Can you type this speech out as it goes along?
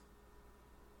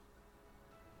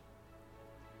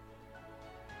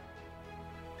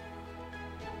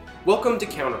Welcome to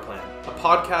Counterplan, a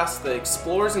podcast that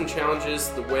explores and challenges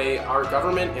the way our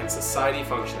government and society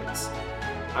functions.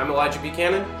 I'm Elijah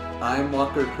Buchanan. I'm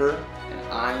Walker Kerr. And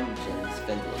I'm James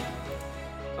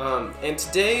Findley. And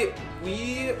today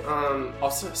we,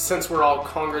 also since we're all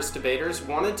Congress debaters,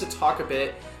 wanted to talk a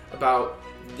bit about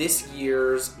this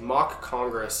year's mock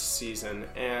Congress season.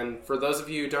 And for those of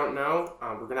you who don't know,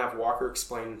 we're going to have Walker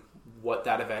explain what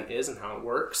that event is and how it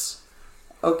works.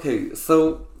 Okay,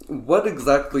 so what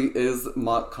exactly is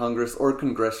mock Congress or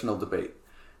congressional debate?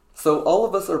 So all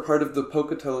of us are part of the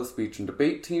Pocatello Speech and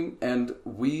Debate team, and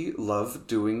we love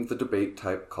doing the debate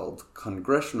type called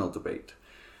congressional debate.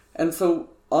 And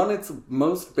so on its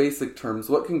most basic terms,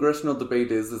 what congressional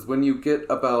debate is when you get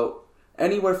about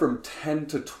anywhere from 10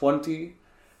 to 20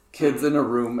 kids in a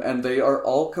room, and they are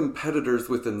all competitors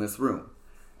within this room.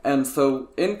 And so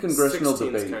in congressional 16's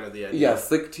debate, kind of the ideal. yes,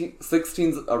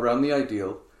 16's around the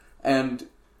ideal, and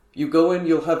you go in,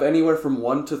 you'll have anywhere from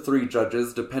 1 to 3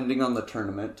 judges, depending on the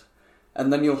tournament,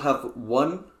 and then you'll have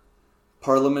one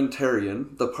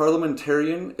parliamentarian. The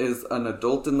parliamentarian is an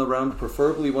adult in the round,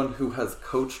 preferably one who has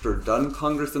coached or done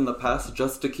Congress in the past,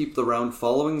 just to keep the round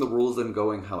following the rules and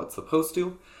going how it's supposed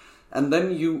to. And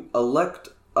then you elect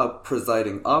a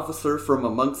presiding officer from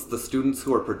amongst the students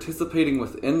who are participating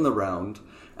within the round.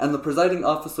 And the presiding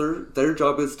officer, their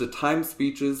job is to time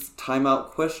speeches, time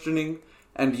out questioning,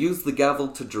 and use the gavel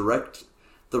to direct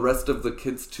the rest of the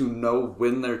kids to know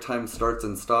when their time starts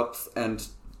and stops, and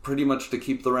pretty much to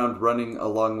keep the round running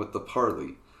along with the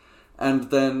parley.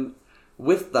 And then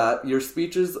with that, your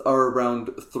speeches are around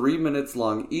 3 minutes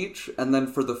long each, and then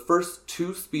for the first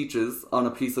 2 speeches on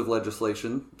a piece of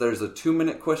legislation, there's a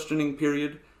 2-minute questioning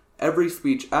period. Every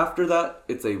speech after that,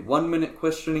 it's a 1-minute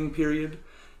questioning period,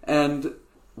 and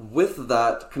with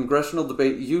that congressional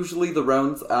debate, usually the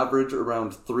rounds average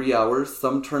around 3 hours.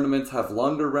 Some tournaments have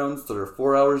longer rounds that are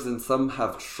 4 hours, and some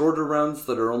have shorter rounds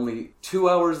that are only 2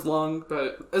 hours long.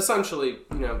 But essentially,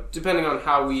 depending on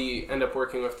how we end up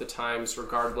working with the times,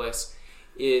 regardless,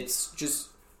 it's just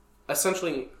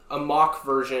essentially a mock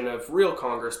version of real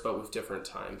Congress, but with different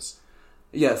times.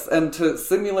 Yes, and to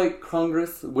simulate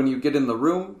Congress, when you get in the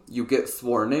room, you get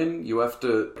sworn in, you have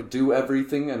to do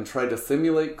everything and try to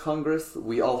simulate Congress.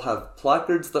 We all have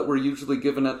placards that were usually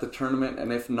given at the tournament,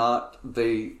 and if not,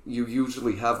 you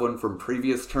usually have one from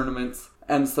previous tournaments.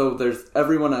 And so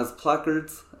everyone has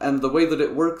placards, and the way that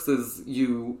it works is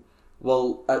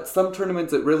at some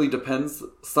tournaments it really depends.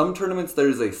 Some tournaments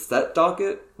there's a set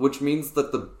docket, which means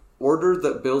that the order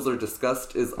that bills are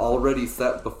discussed is already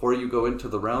set before you go into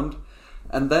the round.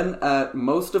 And then at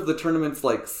most of the tournaments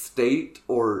like state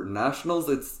or nationals,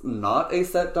 it's not a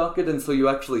set docket, and so you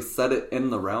actually set it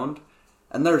in the round.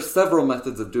 And there are several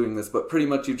methods of doing this, but pretty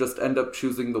much you just end up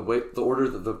choosing the order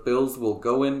that the bills will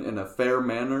go in a fair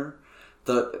manner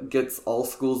that gets all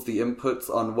schools the inputs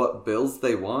on what bills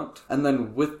they want. And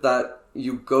then with that,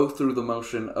 you go through the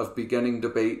motion of beginning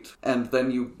debate, and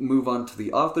then you move on to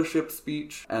the authorship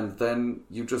speech, and then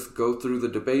you just go through the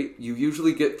debate. You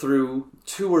usually get through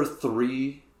 2 or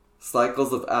 3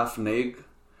 cycles of AF-NAG,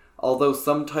 although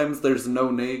sometimes there's no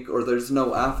NAG or there's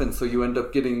no AF, and so you end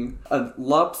up getting a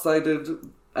lopsided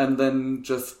and then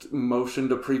just motion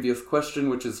to previous question,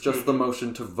 which is just the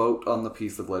motion to vote on the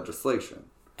piece of legislation.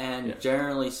 And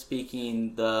generally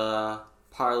speaking, the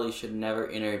parley should never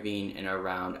intervene in a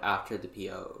round after the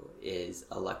PO is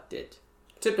elected.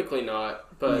 Typically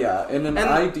not, but yeah, in an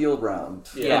ideal round.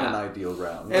 Yeah. In an ideal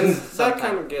round. And that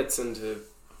kind of gets into,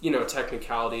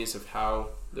 technicalities of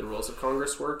how the rules of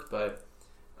Congress work, but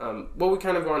what we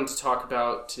kind of wanted to talk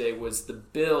about today was the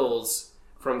bills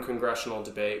from congressional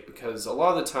debate, because a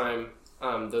lot of the time,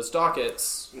 those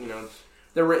dockets,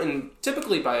 they're written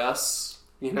typically by us,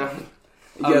 yes,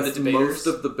 the debaters. Most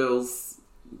of the bills,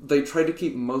 they try to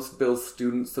keep most bills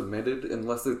student submitted,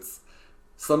 unless it's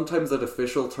sometimes at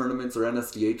official tournaments or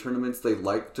NSDA tournaments, they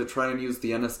like to try and use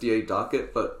the NSDA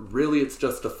docket, but really it's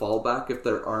just a fallback if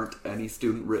there aren't any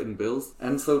student-written bills.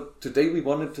 And so today we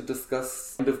wanted to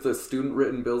discuss kind of the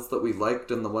student-written bills that we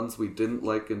liked and the ones we didn't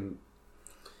like, and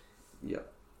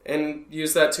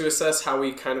use that to assess how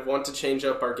we kind of want to change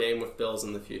up our game with bills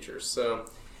in the future. So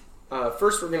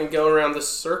first we're going to go around the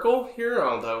circle here,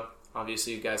 although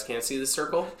obviously you guys can't see the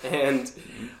circle, and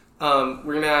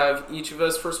we're going to have each of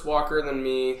us, first Walker, then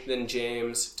me, then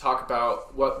James, talk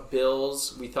about what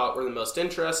bills we thought were the most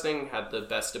interesting, had the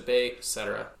best debate,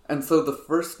 etc. And so the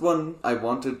first one I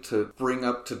wanted to bring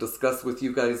up to discuss with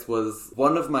you guys was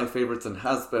one of my favorites, and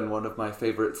has been one of my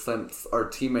favorites since our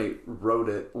teammate wrote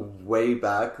it way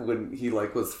back when he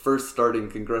was first starting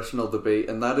congressional debate,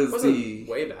 and that is It wasn't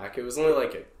way back. It was only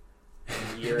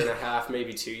a year and a half,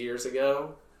 maybe 2 years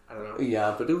ago. I don't know.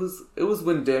 Yeah, but it was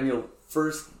when Daniel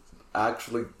first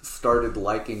actually started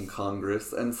liking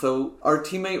Congress, and so our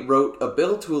teammate wrote a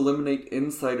bill to eliminate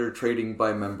insider trading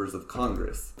by members of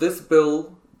Congress. This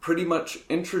bill pretty much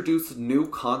introduced new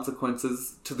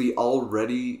consequences to the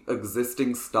already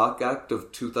existing Stock Act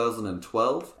of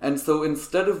 2012. And so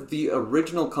instead of the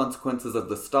original consequences of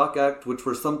the Stock Act, which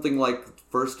were something like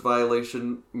first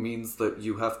violation means that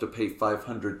you have to pay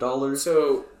 $500.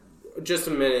 So just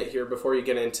a minute here before you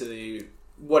get into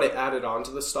what it added on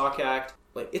to the Stock Act.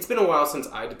 Like, it's been a while since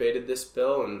I debated this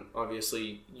bill, and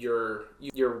obviously you're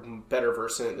better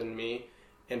versed in it than me,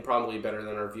 and probably better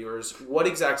than our viewers. What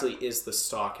exactly is the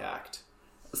Stock Act?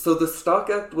 So the Stock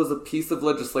Act was a piece of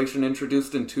legislation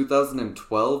introduced in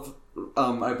 2012,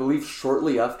 I believe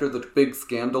shortly after the big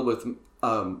scandal with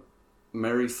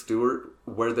Mary Stewart,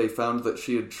 where they found that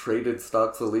she had traded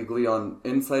stocks illegally on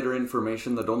insider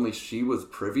information that only she was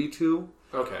privy to.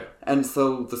 Okay. And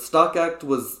so the Stock Act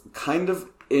was kind of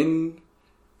in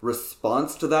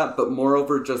response to that, but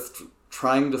moreover just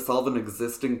trying to solve an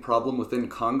existing problem within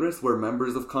Congress where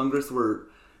members of Congress were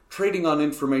trading on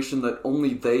information that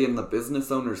only they and the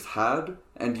business owners had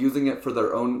and using it for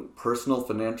their own personal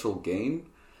financial gain.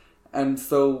 And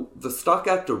so the Stock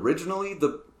Act originally,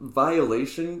 the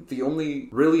violation, the only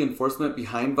really enforcement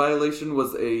behind violation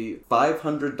was a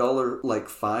 $500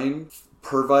 fine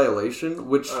per violation,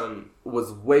 which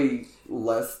was way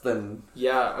less than...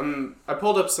 Yeah, I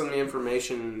pulled up some of the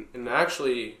information, and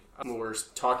actually, when we're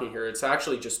talking here, it's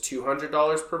actually just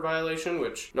 $200 per violation,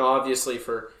 which, now obviously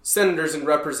for senators and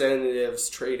representatives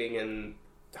trading in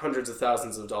hundreds of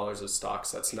thousands of dollars of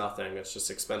stocks, that's nothing. It's just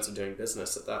expensive doing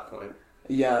business at that point.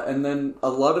 Yeah, and then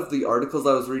a lot of the articles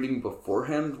I was reading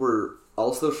beforehand were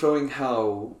also showing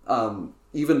how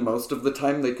even most of the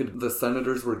time the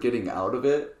senators were getting out of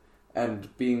it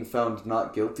and being found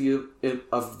not guilty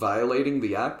of violating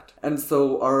the act. And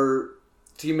so our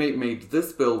teammate made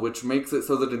this bill, which makes it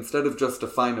so that instead of just a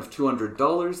fine of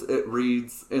 $200, it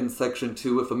reads in Section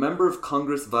 2, if a member of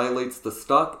Congress violates the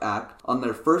Stock Act, on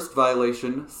their first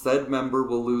violation, said member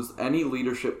will lose any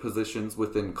leadership positions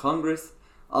within Congress.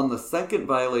 On the second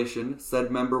violation, said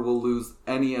member will lose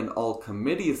any and all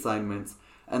committee assignments.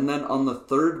 And then on the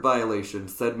third violation,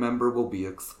 said member will be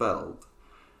expelled.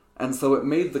 And so it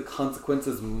made the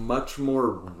consequences much more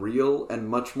real and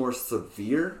much more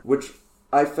severe, which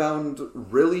I found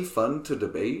really fun to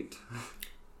debate.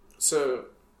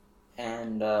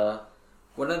 And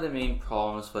one of the main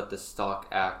problems with the Stock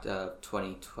Act of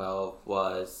 2012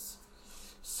 was,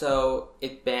 so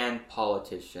it banned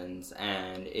politicians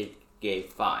and it gave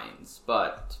fines,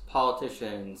 but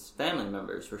politicians' family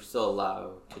members were still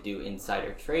allowed to do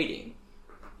insider trading,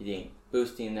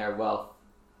 boosting their wealth.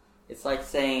 It's like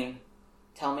saying,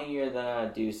 tell me you're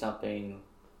gonna do something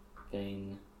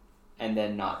and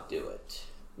then not do it.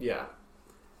 Yeah.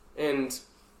 And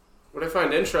what I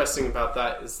find interesting about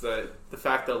that is that the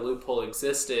fact that a loophole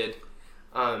existed,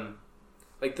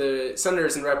 the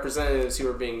senators and representatives who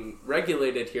were being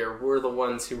regulated here were the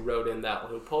ones who wrote in that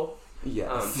loophole.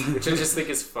 Yes. Which I just think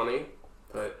is funny.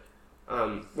 But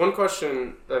one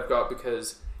question I've got,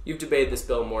 because you've debated this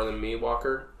bill more than me,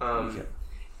 Walker,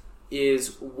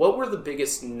 is what were the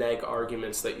biggest neg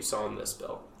arguments that you saw in this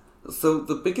bill? So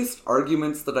the biggest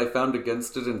arguments that I found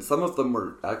against it, and some of them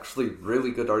were actually really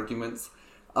good arguments,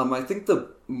 I think the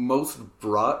most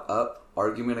brought up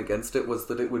argument against it was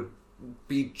that it would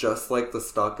be just like the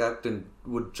Stock Act and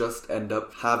would just end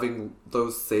up having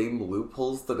those same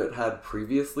loopholes that it had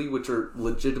previously, which are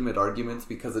legitimate arguments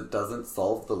because it doesn't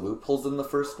solve the loopholes in the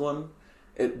first one.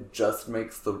 It just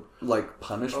makes the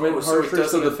punishment harsher. So it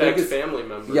doesn't affect family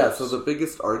members. Yeah, so the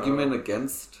biggest argument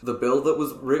against the bill that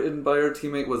was written by our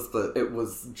teammate was that it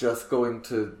was just going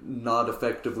to not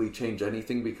effectively change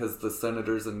anything because the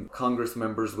senators and Congress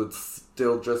members would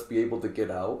still just be able to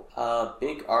get out. A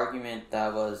big argument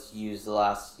that was used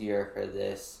last year for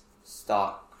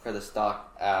the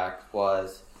Stock Act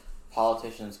was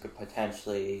politicians could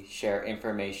potentially share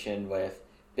information with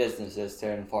businesses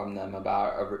to inform them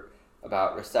about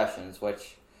recessions,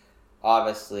 which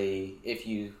obviously, if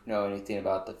you know anything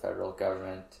about the federal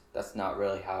government, that's not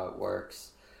really how it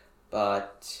works.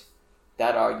 But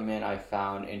that argument I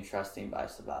found interesting by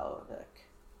Sabalovic.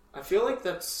 I feel like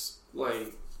that's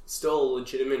still a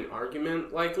legitimate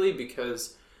argument, likely,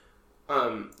 because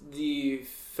the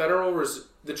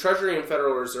Treasury and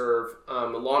Federal Reserve,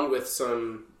 along with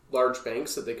some large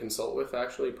banks that they consult with,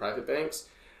 actually private banks,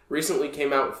 recently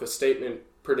came out with a statement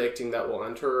predicting that we'll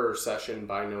enter a recession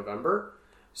by November.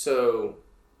 So,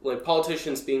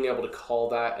 politicians being able to call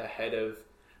that ahead of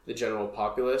the general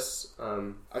populace,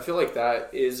 I feel like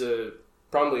that is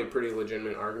probably a pretty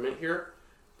legitimate argument here.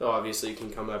 Though obviously you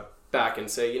can come back and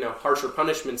say, harsher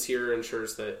punishments here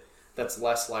ensures that that's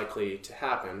less likely to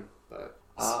happen. But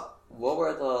what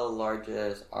were the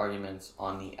largest arguments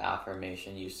on the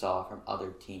affirmation you saw from other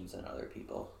teams and other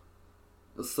people?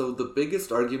 So the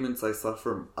biggest arguments I saw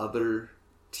from other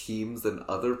teams and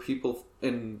other people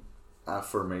in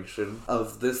affirmation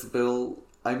of this bill,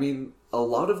 I mean, a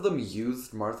lot of them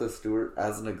used Martha Stewart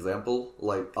as an example,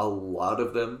 like a lot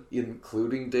of them,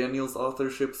 including Daniel's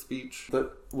authorship speech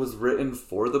that was written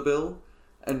for the bill.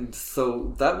 And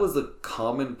so that was a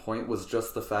common point, was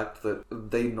just the fact that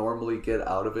they normally get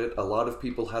out of it. A lot of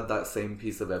people had that same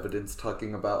piece of evidence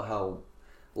talking about how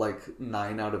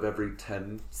 9 out of every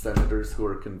 10 senators who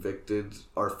are convicted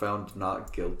are found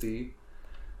not guilty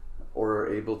or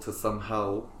are able to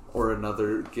somehow or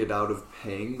another get out of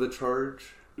paying the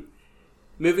charge.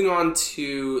 Moving on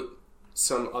to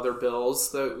some other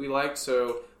bills that we liked.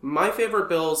 So my favorite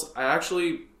bills, I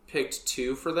actually picked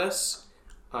 2 for this.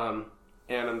 And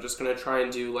I'm just going to try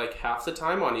and do half the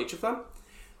time on each of them.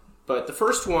 But the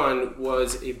first one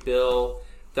was a bill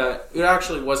that, it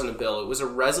actually wasn't a bill, it was a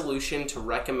resolution to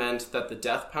recommend that the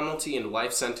death penalty and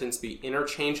life sentence be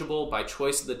interchangeable by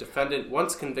choice of the defendant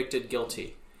once convicted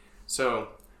guilty. So,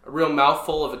 a real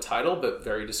mouthful of a title, but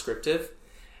very descriptive.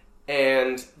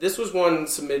 And this was one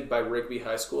submitted by Rigby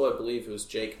High School. I believe it was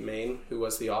Jake Main who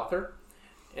was the author.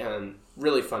 And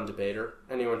really fun debater.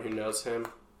 Anyone who knows him,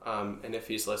 and if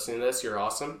he's listening to this, you're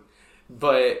awesome.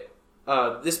 But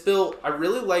this bill, I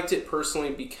really liked it personally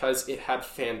because it had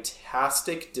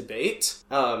fantastic debate.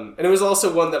 And it was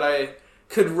also one that I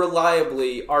could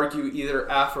reliably argue either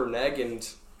af or neg and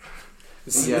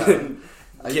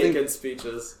get good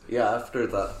speeches. Yeah, after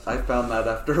that, I found that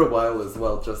after a while as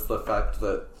well, just the fact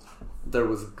that there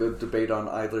was good debate on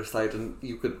either side, and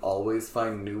you could always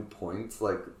find new points.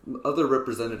 Other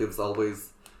representatives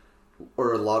always,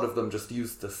 or a lot of them, just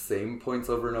used the same points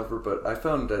over and over, but I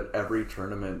found at every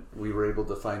tournament we were able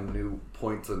to find new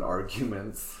points and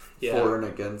arguments for and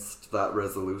against that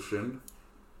resolution.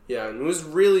 Yeah, and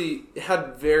it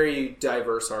had very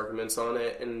diverse arguments on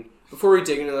it. And before we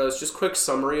dig into those, just quick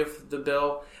summary of the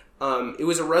bill. It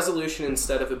was a resolution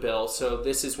instead of a bill, so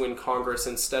this is when Congress,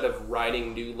 instead of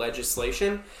writing new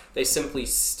legislation, they simply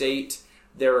state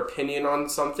their opinion on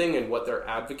something and what they're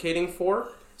advocating for.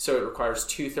 So it requires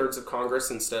 2/3 of Congress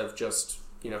instead of just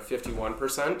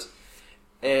 51%.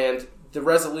 And the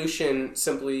resolution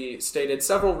simply stated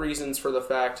several reasons for the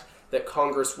fact that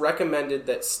Congress recommended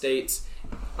that states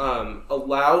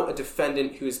allow a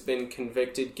defendant who has been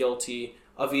convicted guilty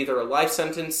of either a life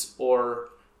sentence or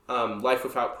life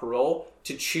without parole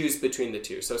to choose between the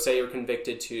two. So say you're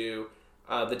convicted to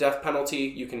the death penalty,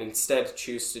 you can instead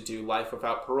choose to do life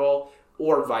without parole,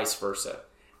 or vice versa.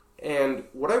 And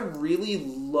what I really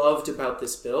loved about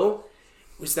this bill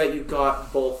was that you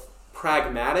got both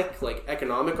pragmatic,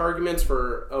 economic arguments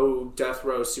for, death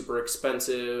row is super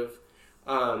expensive,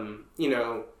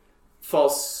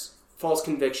 false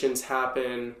convictions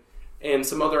happen, and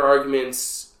some other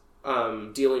arguments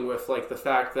dealing with the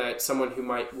fact that someone who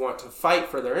might want to fight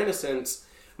for their innocence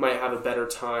might have a better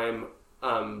time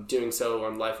doing so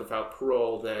on life without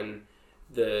parole than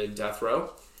the death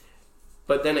row.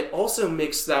 But then it also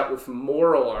mixed that with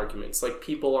moral arguments, like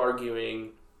people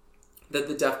arguing that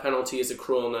the death penalty is a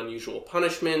cruel and unusual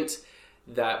punishment,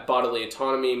 that bodily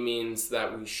autonomy means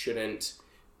that we shouldn't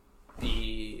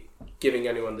be giving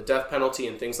anyone the death penalty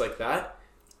and things like that.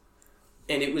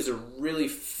 And it was a really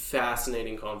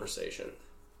fascinating conversation.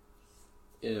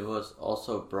 It was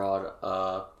also brought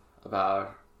up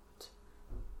about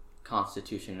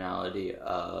constitutionality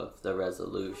of the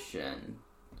resolution.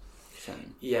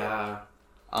 Yeah.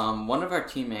 One of our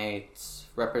teammates,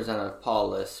 Representative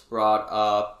Paulus, brought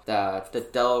up that the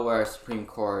Delaware Supreme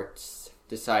Court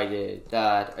decided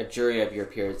that a jury of your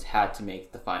peers had to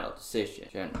make the final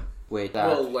decision.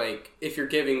 If you're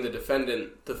giving the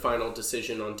defendant the final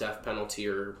decision on death penalty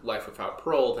or life without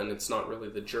parole, then it's not really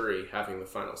the jury having the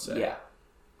final say. Yeah.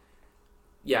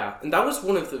 Yeah, and that was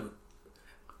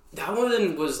that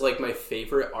one was my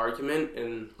favorite argument,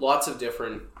 and lots of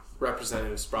different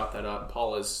representatives brought that up.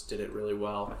 Paula's did it really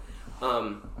well.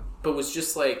 But was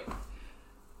just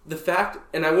the fact,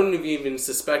 and I wouldn't have even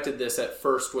suspected this at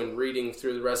first when reading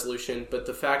through the resolution, but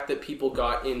the fact that people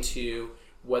got into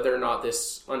whether or not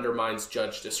this undermines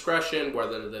judge discretion,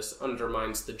 whether this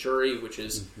undermines the jury, which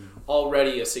is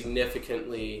already a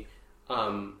significantly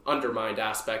undermined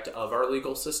aspect of our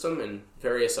legal system, and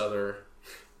various other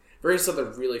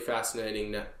really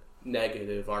fascinating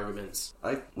negative arguments.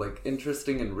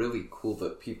 Interesting and really cool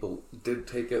that people did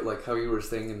take it, like how you were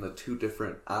saying, in the two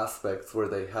different aspects where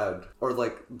they had, or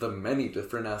like the many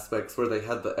different aspects where they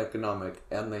had the economic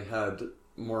and they had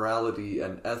morality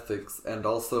and ethics, and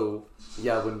also,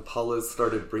 when Paula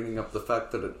started bringing up the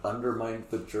fact that it undermined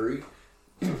the jury,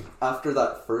 after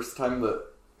that first time that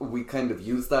we kind of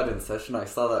used that in session, I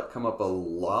saw that come up a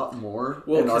lot more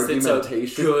in argumentation.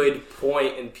 It's a good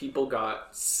point, and people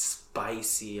got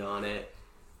spicy on it.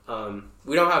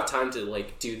 We don't have time to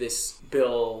do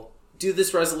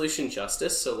this resolution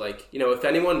justice. So if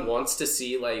anyone wants to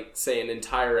see say an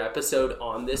entire episode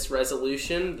on this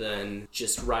resolution, then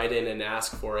just write in and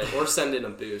ask for it, or send in a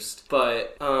boost.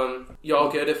 But y'all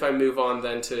good if I move on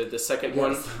then to the second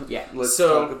one? Yeah. Let's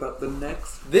talk about the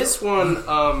next. This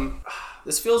one,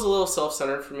 this feels a little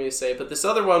self-centered for me to say, but this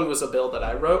other one was a bill that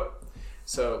I wrote.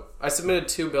 So I submitted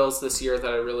 2 bills this year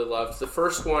that I really loved. The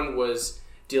first one was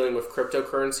dealing with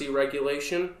cryptocurrency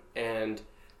regulation, and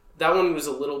that one was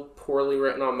a little poorly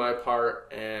written on my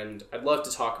part, and I'd love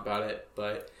to talk about it,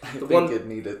 but I think it'd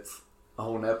need its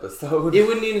own episode. It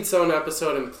would need its own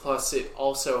episode, and plus it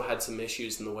also had some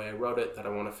issues in the way I wrote it that I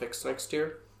want to fix next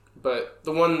year. But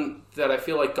the one that I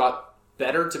feel like got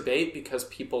better debate because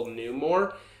people knew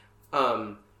more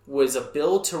was a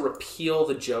bill to repeal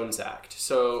the Jones Act.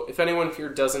 So if anyone here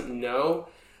doesn't know,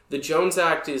 the Jones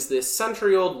Act is this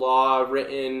century-old law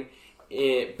written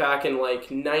back in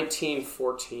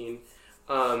 1914.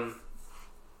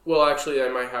 Well, actually, I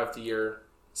might have the year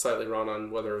slightly wrong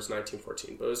on whether it was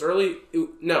 1914, but it was early.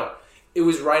 It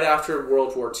was right after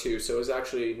World War II, so it was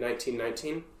actually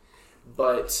 1919,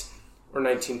 or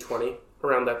 1920,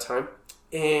 around that time.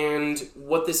 And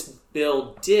what this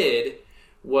bill did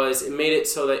was it made it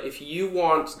so that if you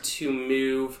want to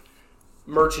move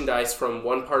merchandise from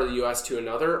one part of the U.S. to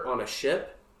another on a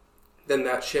ship, then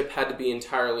that ship had to be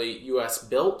entirely U.S.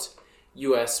 built,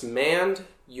 U.S. manned,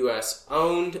 U.S.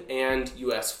 owned, and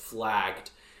U.S. flagged,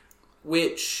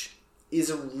 which is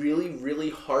a really,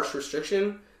 really harsh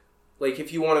restriction.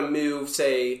 If you want to move,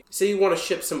 say you want to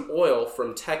ship some oil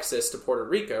from Texas to Puerto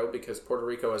Rico, because Puerto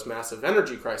Rico has massive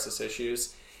energy crisis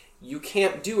issues, you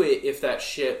can't do it if that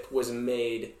ship was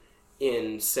made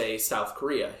in, say, South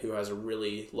Korea, who has a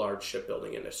really large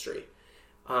shipbuilding industry.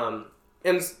 And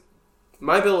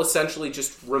my bill essentially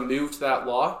just removed that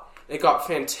law. It got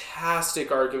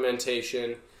fantastic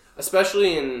argumentation,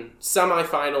 especially in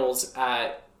semifinals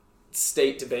at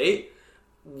state debate.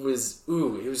 It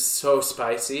was so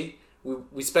spicy.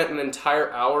 We spent an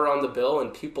entire hour on the bill,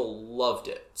 and people loved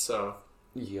it. So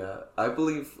yeah, I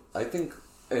think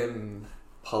in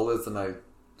Paula's and I's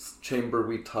chamber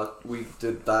we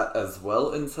did that as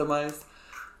well in semis,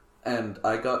 and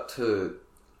I got to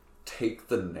take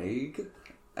the NAG,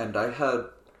 and I had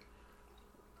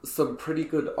some pretty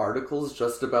good articles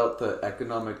just about the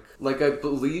economic,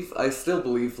 I still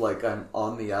believe I'm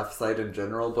on the AF side in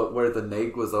general, but where the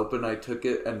NAG was open, I took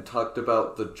it and talked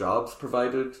about the jobs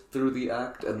provided through the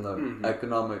Act and the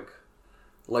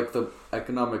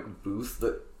economic boost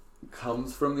that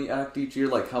comes from the Act each year,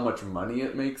 how much money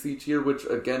it makes each year, which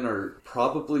again are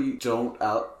probably don't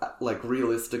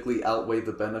realistically outweigh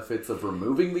the benefits of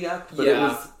removing the Act, but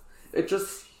it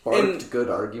just sparked good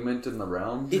argument in the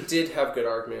round. It did have good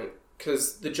argument,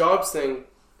 because the jobs thing,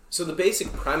 so the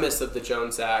basic premise of the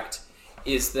Jones Act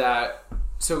is that,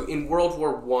 so in World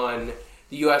War I,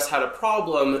 the U.S. had a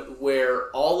problem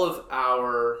where all of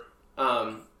our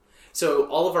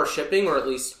shipping, or at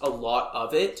least a lot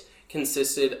of it,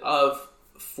 consisted of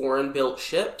foreign-built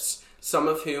ships, some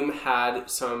of whom had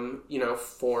some,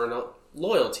 foreign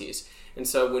loyalties. And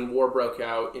so when war broke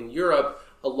out in Europe,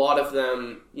 a lot of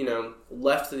them,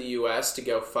 left the U.S. to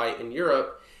go fight in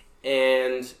Europe,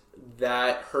 and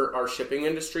that hurt our shipping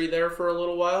industry there for a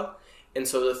little while. And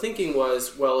so the thinking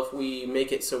was, well, if we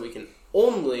make it so we can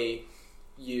only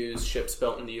use ships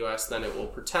built in the U.S., then it will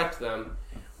protect them,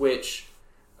 which...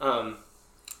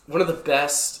 one of the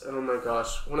best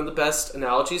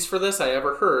analogies for this I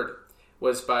ever heard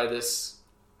was by this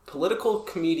political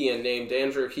comedian named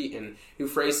Andrew Heaton, who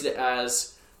phrased it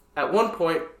as, at one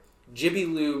point, Jiffy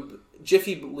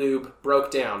Lube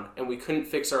broke down and we couldn't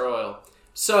fix our oil.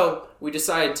 So we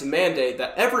decided to mandate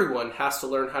that everyone has to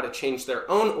learn how to change their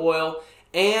own oil,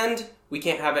 and we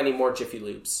can't have any more Jiffy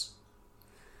Lubes.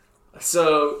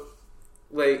 So...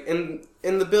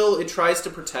 in the bill, it tries to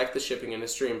protect the shipping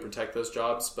industry and protect those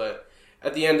jobs, but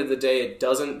at the end of the day, it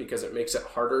doesn't, because it makes it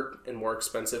harder and more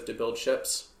expensive to build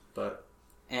ships.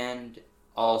 And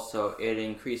also, it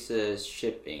increases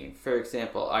shipping. For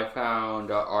example, I found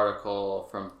an article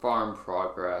from Farm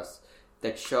Progress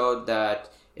that showed that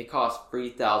it costs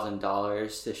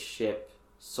 $3,000 to ship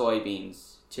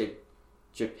soybeans to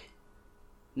Japan.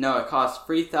 No, it costs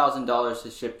 $3,000 to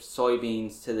ship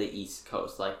soybeans to the East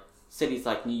Coast, like cities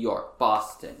like New York,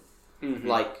 Boston. Mm-hmm.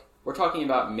 Like, we're talking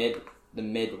about the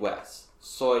Midwest,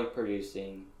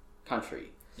 soy-producing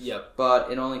country. Yep.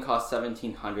 But it only costs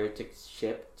 $1,700 to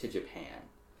ship to Japan.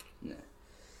 No.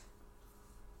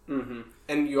 Mm-hmm.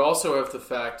 And you also have the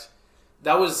fact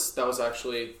that was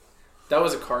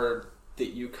a card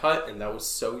that you cut, and that was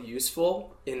so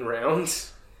useful in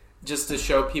rounds, just to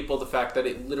show people the fact that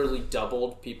it literally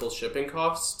doubled people's shipping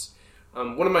costs.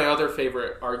 One of my other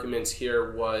favorite arguments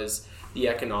here was the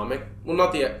economic,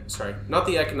 not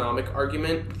the economic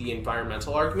argument, the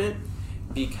environmental argument,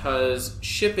 because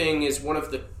shipping is one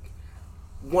of the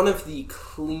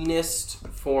cleanest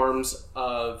forms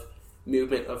of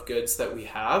movement of goods that we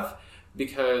have,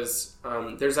 because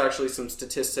there's actually some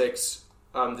statistics,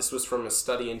 this was from a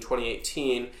study in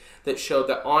 2018, that showed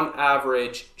that on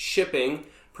average shipping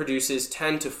produces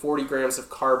 10 to 40 grams of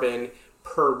carbon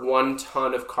per 1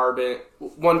 ton of cargo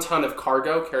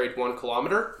carried 1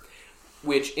 kilometer,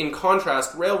 which in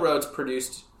contrast railroads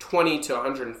produced 20 to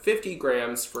 150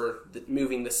 grams for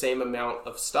moving the same amount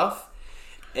of stuff,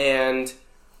 and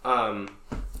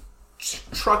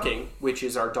trucking, which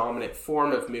is our dominant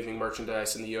form of moving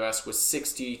merchandise in the US, was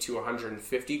 60 to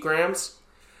 150 grams.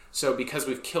 So because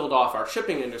we've killed off our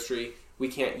shipping industry, we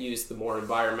can't use the more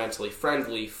environmentally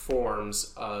friendly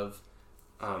forms of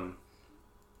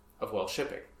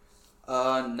shipping.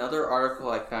 Another article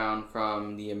I found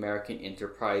from the American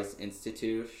Enterprise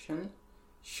Institution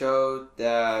showed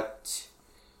that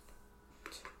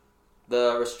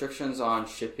the restrictions on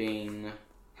shipping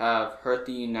have hurt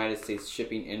the United States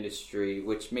shipping industry,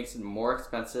 which makes it more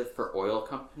expensive for oil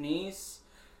companies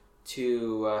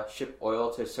to ship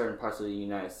oil to certain parts of the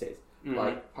United States,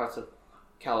 like parts of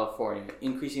California,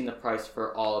 increasing the price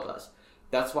for all of us.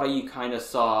 That's why you kind of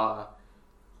saw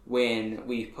when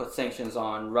we put sanctions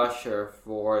on Russia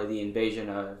for the invasion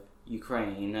of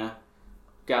Ukraine,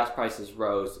 gas prices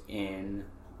rose in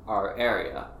our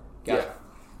area.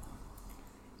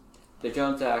 The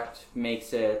Jones Act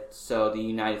makes it so the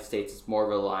United States is more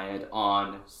reliant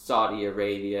on Saudi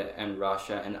Arabia and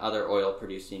Russia and other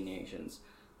oil-producing nations.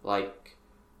 Like,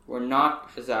 we're not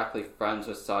exactly friends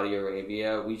with Saudi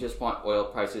Arabia. We just want oil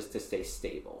prices to stay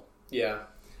stable. Yeah.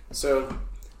 So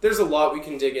there's a lot we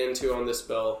can dig into on this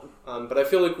bill, but I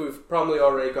feel like we've probably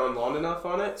already gone long enough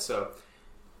on it. So,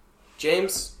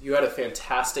 James, you had a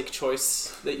fantastic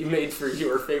choice that you made for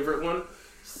your favorite one.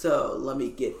 So, let me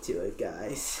get to it,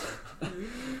 guys.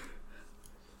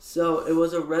 So, it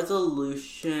was a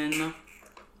resolution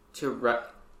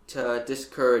to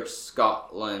discourage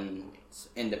Scotland's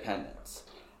independence.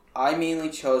 I mainly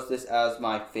chose this as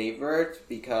my favorite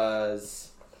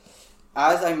because,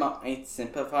 as I might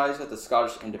sympathize with the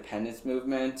Scottish independence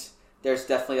movement, there's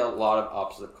definitely a lot of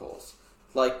obstacles.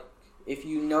 Like, if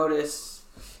you notice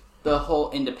the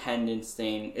whole independence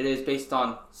thing, it is based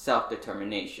on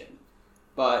self-determination.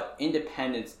 But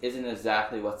independence isn't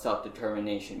exactly what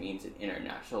self-determination means in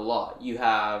international law.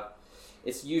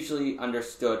 It's usually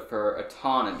understood for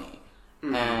autonomy.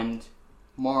 Mm-hmm. And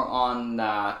more on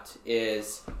that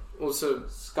is,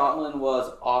 Scotland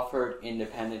was offered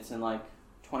independence in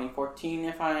 2014,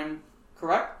 if I'm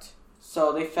correct.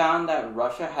 So they found that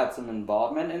Russia had some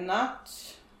involvement in that.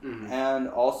 Mm-hmm. And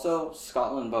also,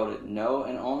 Scotland voted no,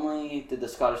 and only did the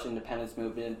Scottish independence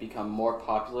movement become more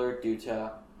popular due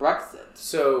to Brexit.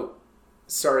 So,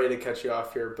 sorry to cut you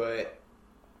off here, but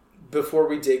before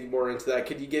we dig more into that,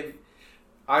 could you give...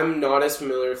 I'm not as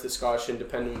familiar with the Scottish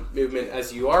independent movement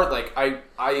as you are.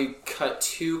 I cut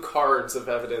 2 cards of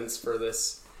evidence for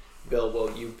this bill.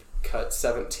 Well, you cut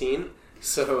 17.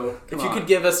 So, if you could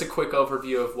give us a quick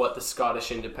overview of what the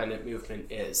Scottish independent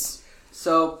movement is.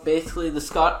 So, basically,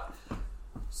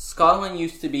 Scotland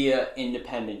used to be an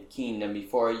independent kingdom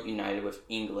before it united with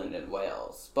England and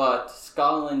Wales. But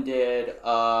Scotland did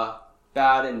a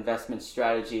bad investment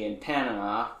strategy in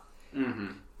Panama,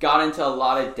 got into a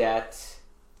lot of debt,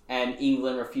 and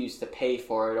England refused to pay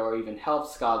for it or even help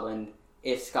Scotland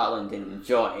if Scotland didn't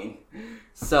join.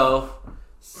 So,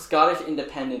 Scottish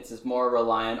independence is more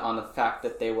reliant on the fact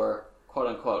that they were,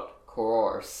 quote-unquote,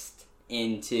 coerced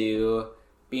into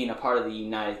being a part of the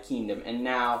United Kingdom. And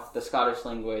now,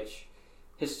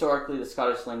 historically the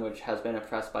Scottish language has been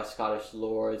oppressed by Scottish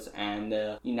lords and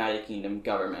the United Kingdom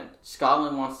government.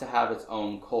 Scotland wants to have its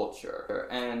own culture,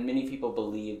 and many people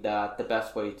believe that the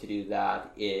best way to do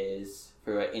that is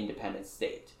through an independent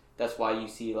state. That's why you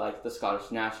see the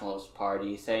Scottish Nationalist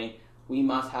Party saying, we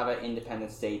must have an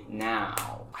independent state now.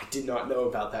 I did not know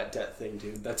about that debt thing,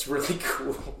 dude. That's really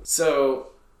cool. So,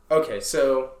 okay,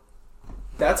 so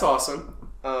that's awesome.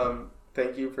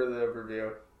 Thank you for the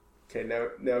overview. Okay,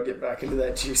 now get back into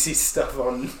that juicy stuff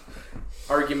on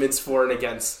arguments for and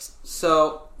against.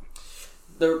 So,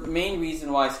 the main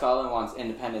reason why Scotland wants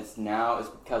independence now is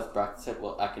because Brexit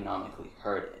will economically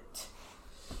hurt it.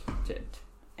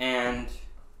 And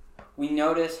we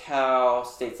notice how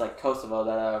states like Kosovo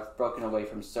that have broken away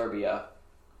from Serbia,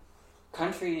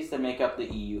 countries that make up the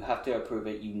EU have to approve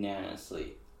it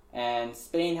unanimously. And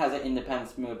Spain has an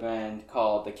independence movement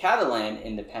called the Catalan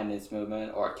Independence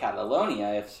Movement, or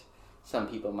Catalonia, if some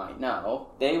people might know.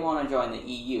 They want to join the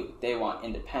EU. They want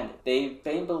independence.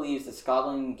 Spain believes that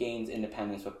Scotland gains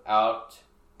independence without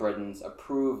Britain's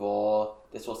approval.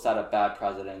 This will set a bad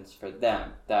precedent for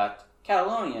them, that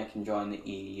Catalonia can join the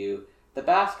EU, the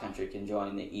Basque Country can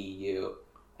join the EU,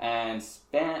 and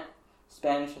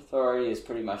Spanish authority is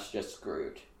pretty much just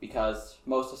screwed, because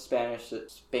most of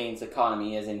Spain's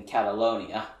economy is in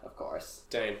Catalonia, of course.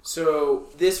 Dang. So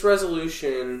this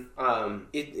resolution,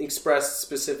 it expressed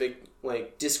specific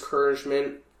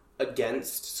discouragement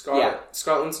against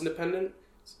Scotland's independence.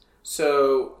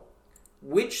 So,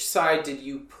 which side did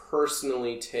you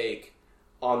personally take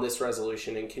on this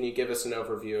resolution, and can you give us an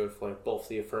overview of both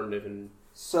the affirmative and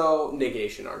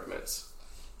negation arguments?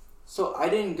 So I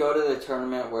didn't go to the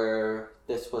tournament where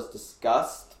this was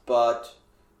discussed, but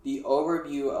the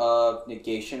overview of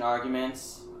negation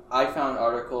arguments, I found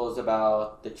articles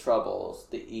about the Troubles,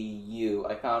 the EU.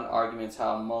 I found arguments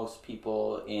how most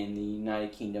people in the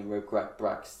United Kingdom regret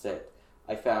Brexit.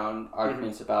 I found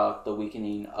arguments about the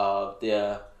weakening of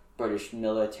the British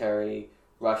military,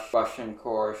 Russian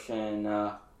coercion,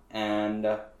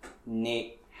 and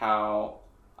how...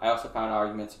 I also found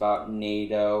arguments about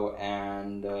NATO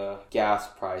and gas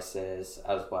prices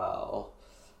as well.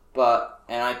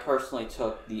 And I personally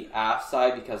took the AF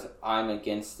side because I'm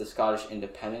against the Scottish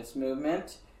independence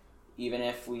movement. Even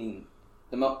if the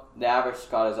average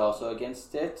Scot is also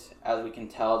against it, as we can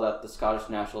tell that the Scottish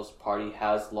Nationalist Party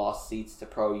has lost seats to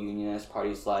pro-unionist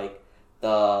parties like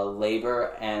the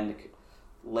Labour and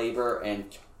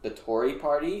the Tory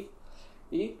Party.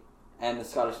 And the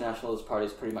Scottish Nationalist Party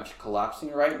is pretty much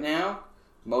collapsing right now.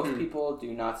 Most people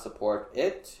do not support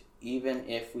it, even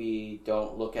if we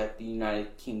don't look at the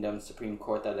United Kingdom Supreme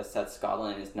Court that has said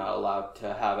Scotland is not allowed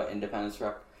to have an independence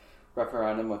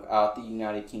referendum without the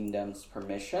United Kingdom's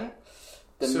permission.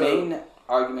 The main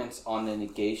arguments on the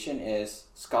negation is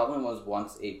Scotland was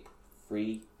once a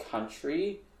free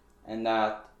country, and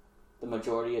that the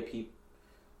majority of people,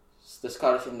 the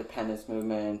Scottish independence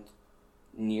movement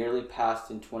nearly passed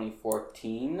in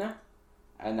 2014,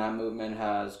 and that movement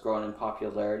has grown in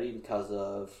popularity because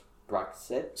of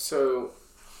Brexit. So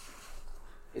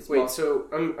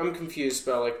I'm confused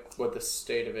about what the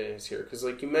state of it is here, because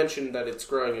you mentioned that it's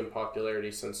growing in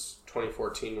popularity since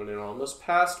 2014 when it almost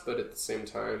passed, but at the same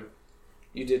time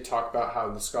you did talk about how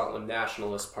the Scotland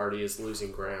Nationalist Party is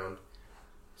losing ground.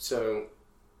 So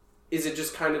is it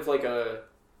just kind of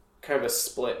a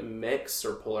split mix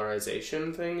or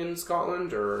polarization thing in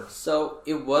Scotland, or? So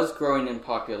it was growing in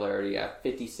popularity at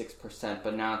 56%,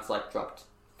 but now it's dropped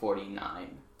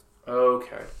 49.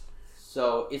 Okay.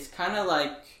 So it's kind of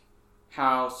like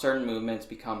how certain movements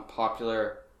become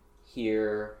popular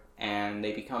here and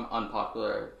they become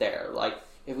unpopular there.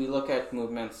 If we look at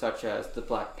movements such as the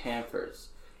Black Panthers,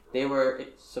 they were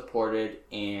supported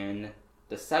in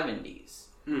the 70s.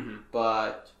 Mm-hmm.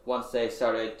 But once they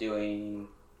started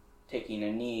taking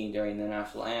a knee during the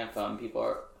national anthem, people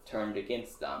are turned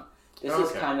against them. This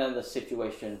is kind of the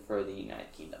situation for the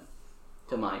United Kingdom,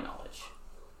 to my knowledge.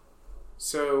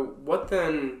 So what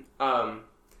then?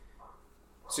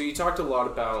 So you talked a lot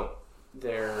about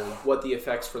what the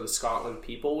effects for the Scotland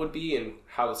people would be and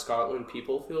how the Scotland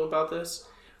people feel about this.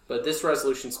 But this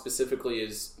resolution specifically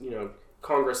is,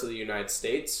 Congress of the United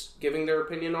States giving their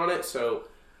opinion on it. So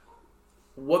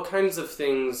what kinds of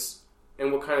things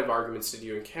and what kind of arguments did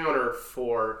you encounter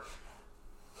for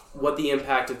what the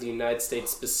impact of the United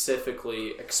States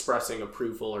specifically expressing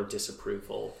approval or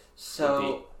disapproval would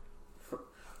be?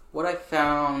 What I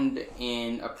found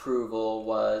in approval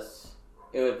was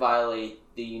it would violate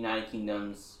the United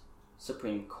Kingdom's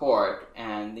Supreme Court,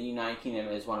 and the United Kingdom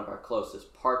is one of our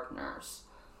closest partners.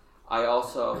 I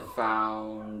also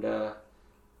found, as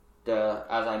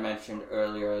I mentioned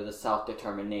earlier, the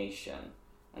self-determination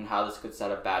and how this could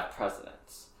set a bad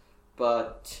precedent.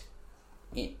 But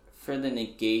for the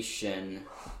negation,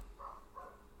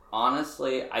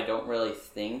 honestly, I don't really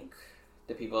think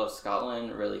the people of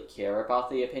Scotland really care about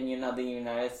the opinion of the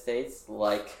United States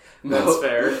That's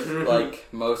fair. like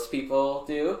most people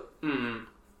do. Mm-hmm.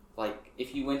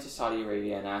 If you went to Saudi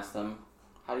Arabia and asked them,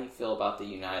 how do you feel about the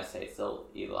United States, they'll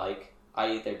be I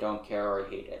either don't care or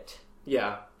hate it.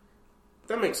 Yeah.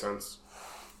 That makes sense.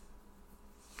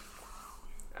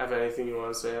 Have anything you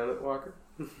want to say on it, Walker?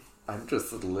 I'm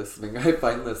just listening. I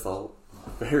find this all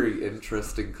very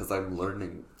interesting because I'm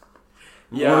learning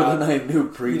more than I knew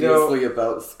previously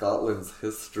about Scotland's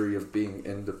history of being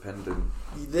independent.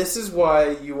 This is why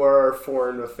you are our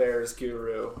foreign affairs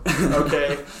guru.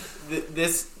 Okay?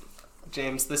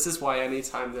 James, this is why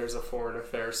anytime there's a foreign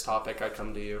affairs topic, I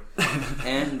come to you.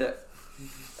 And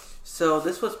so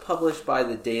this was published by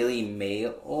the Daily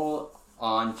Mail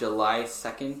on July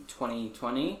 2nd,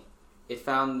 2020. It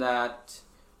found that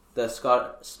the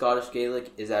Scottish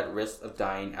Gaelic is at risk of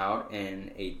dying out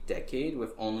in a decade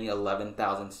with only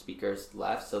 11,000 speakers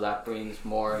left, so that brings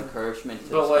more encouragement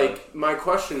to But, my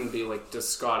question would be, does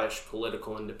Scottish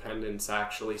political independence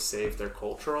actually save their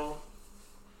cultural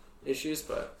issues?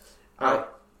 But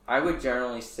I would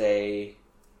generally say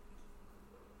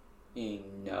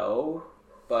no,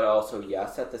 but also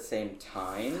yes at the same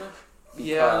time.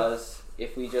 Because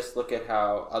if we just look at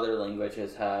how other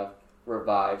languages have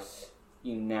revived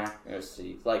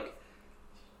unanimously,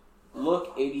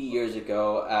 look 80 years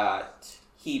ago at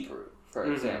Hebrew,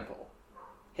 for example.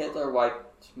 Hitler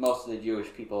wiped most of the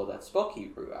Jewish people that spoke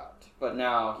Hebrew out, but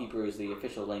now Hebrew is the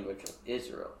official language of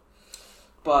Israel.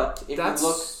 But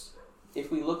if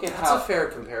we look at that's a fair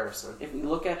comparison. If we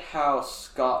look at how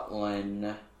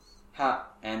Scotland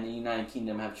and the United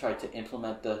Kingdom have tried to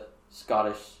implement the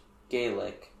Scottish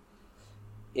Gaelic,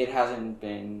 it hasn't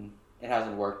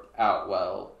worked out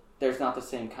well. There's not the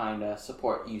same kind of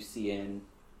support you see in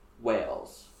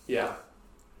Wales. Yeah.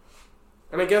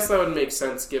 And I guess that would make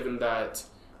sense given that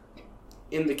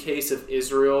in the case of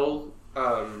Israel,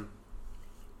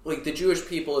 the Jewish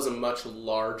people is a much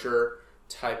larger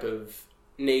type of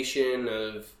nation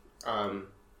of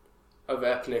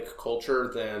ethnic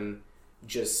culture than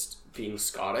just being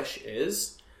Scottish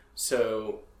is.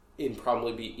 So it'd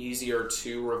probably be easier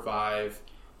to revive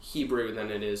Hebrew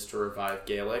than it is to revive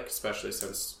Gaelic, especially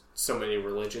since so many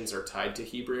religions are tied to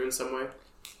Hebrew in some way.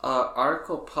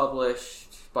 Article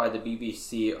published by the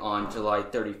BBC on July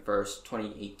 31st,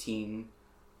 2018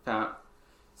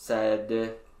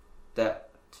 said that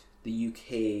the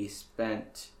UK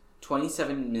spent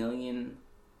 £27 million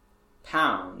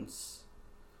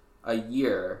a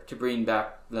year to bring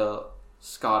back the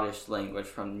Scottish language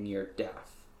from near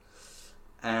death.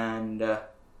 And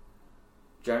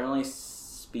generally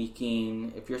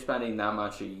speaking, if you're spending that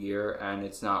much a year and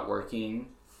it's not working,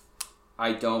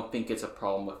 I don't think it's a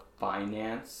problem with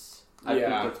finance. I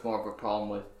think it's more of a problem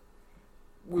with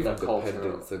the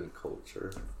independence and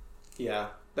culture. Yeah,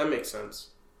 that makes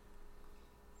sense.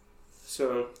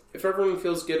 So, if everyone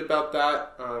feels good about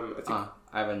that, I think...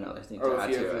 I have another thing to add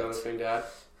to it. If you have another thing to add.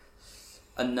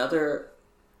 Another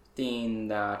thing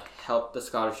that helped the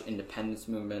Scottish independence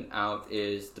movement out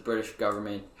is the British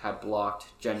government had blocked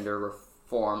gender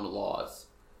reform laws.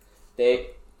 The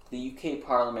UK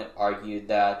Parliament argued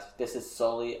that this is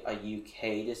solely a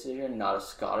UK decision, not a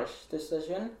Scottish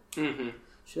decision.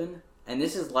 Mm-hmm. And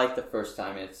this is the first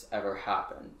time it's ever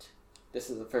happened. This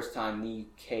is the first time the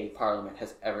UK Parliament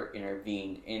has ever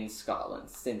intervened in Scotland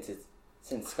since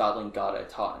Scotland got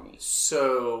autonomy.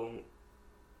 So,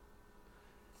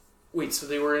 wait, so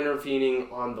they were intervening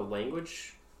on the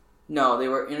language? No, they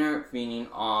were intervening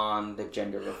on the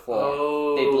gender reform.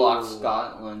 Oh. They blocked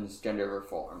Scotland's gender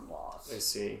reform laws. I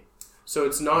see. So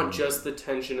it's not just the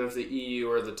tension of the EU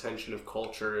or the tension of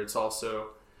culture, it's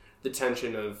also the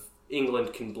tension of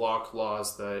England can block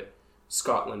laws that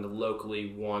Scotland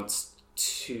locally wants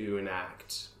to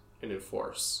enact and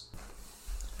enforce.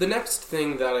 The next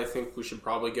thing that I think we should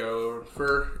probably go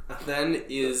over then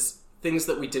is things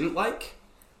that we didn't like.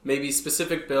 Maybe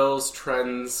specific bills,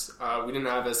 trends. We didn't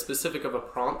have as specific of a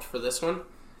prompt for this one.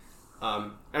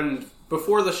 And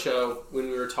before the show, when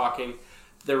we were talking,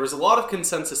 there was a lot of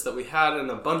consensus that we had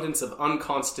an abundance of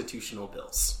unconstitutional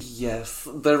bills. Yes,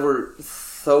 there were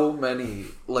so many,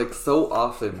 so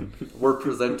often we're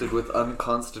presented with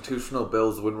unconstitutional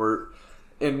bills when we're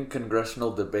in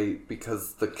congressional debate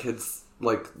because the kids,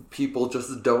 people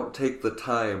just don't take the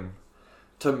time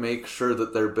to make sure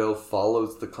that their bill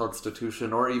follows the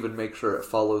Constitution or even make sure it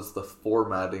follows the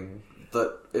formatting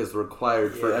that is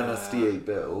required for NSDA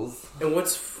bills. And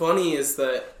what's funny is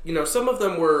that, some of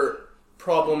them were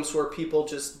problems where people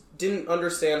just didn't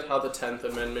understand how the 10th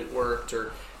Amendment worked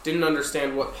or didn't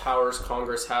understand what powers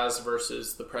Congress has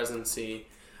versus the presidency,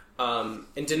 and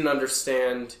didn't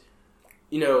understand,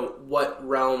 what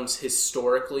realms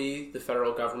historically the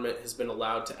federal government has been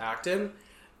allowed to act in.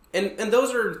 And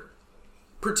those are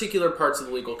particular parts of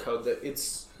the legal code that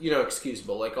it's,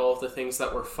 excusable. All of the things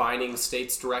that were fining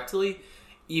states directly,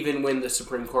 even when the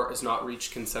Supreme Court has not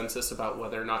reached consensus about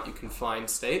whether or not you can fine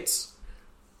states.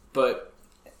 But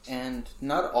And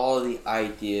not all of the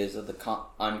ideas of the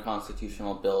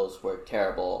unconstitutional bills were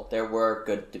terrible. There were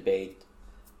good debate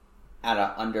at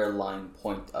an underlying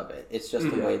point of it. It's just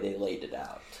the way they laid it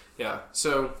out. yeah,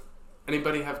 so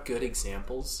anybody have good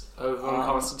examples of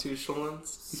unconstitutional ones?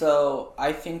 So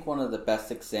I think one of the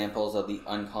best examples of the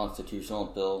unconstitutional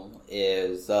bill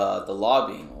is the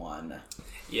lobbying one.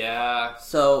 Yeah,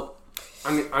 So,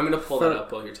 I'm going to pull that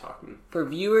up while you're talking. for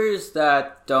viewers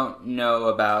that don't know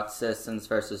about Citizens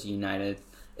versus United,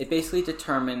 it basically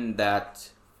determined that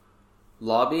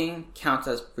lobbying counts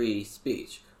as free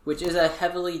speech, which is a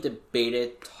heavily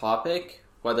debated topic,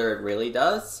 whether it really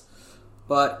does.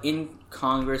 But in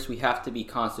Congress, we have to be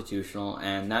constitutional,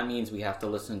 and that means we have to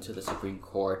listen to the Supreme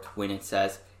Court when it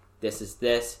says, this is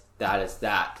this, that is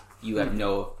that. You have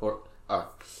no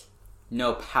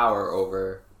power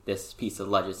over this piece of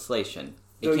legislation.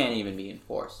 It can't even be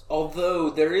enforced. Although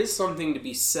there is something to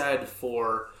be said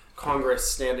for Congress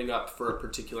standing up for a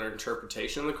particular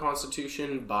interpretation of the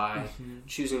Constitution by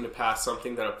choosing to pass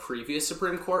something that a previous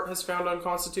Supreme Court has found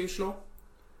unconstitutional.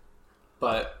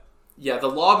 But, yeah, the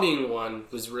lobbying one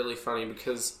was really funny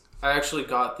because I actually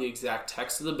got the exact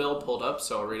text of the bill pulled up,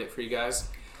 so I'll read it for you guys.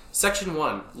 Section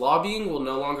 1. Lobbying will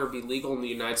no longer be legal in the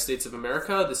United States of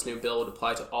America. This new bill would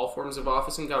apply to all forms of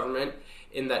office in government,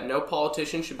 in that no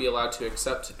politician should be allowed to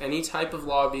accept any type of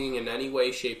lobbying in any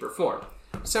way, shape, or form.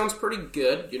 Sounds pretty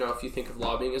good, if you think of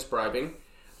lobbying as bribing.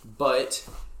 But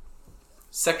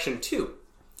Section 2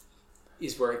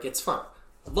 is where it gets fun.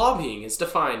 Lobbying is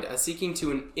defined as seeking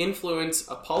to influence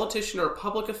a politician or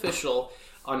public official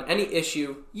on any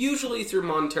issue, usually through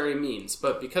monetary means.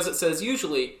 But because it says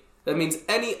usually, that means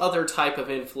any other type of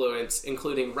influence,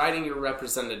 including writing your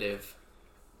representative,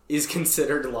 is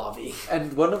considered lobbying.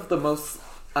 And one of the most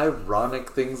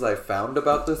ironic things I found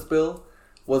about this bill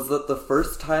was that the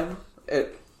first time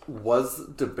it was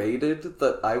debated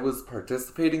that I was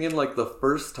participating in, like the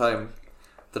first time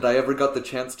that I ever got the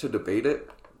chance to debate it,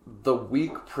 the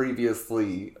week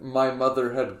previously, my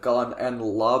mother had gone and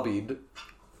lobbied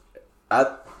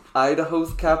at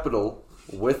Idaho's Capitol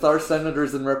with our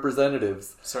senators and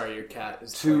representatives. Sorry, your cat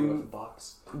is To- playing with the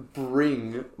box.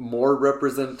 Bring more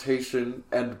representation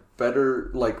and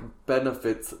better,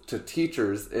 benefits to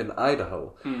teachers in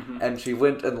Idaho. And she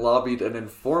went and lobbied and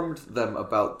informed them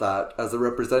about that as a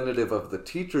representative of the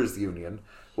teachers union,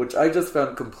 which I just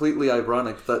found completely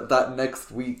ironic that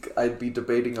next week I'd be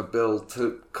debating a bill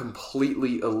to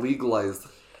completely illegalize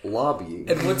lobbying.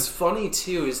 And what's funny,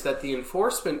 too, is that the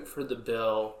enforcement for the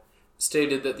bill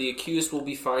stated that the accused will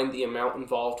be fined the amount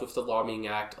involved with the Lobbying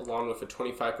Act, along with a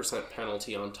 25%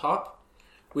 penalty on top,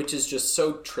 which is just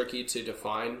so tricky to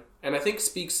define. And I think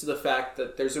speaks to the fact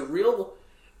that there's a real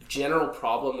general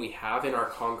problem we have in our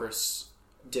Congress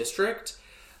district,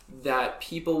 that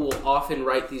people will often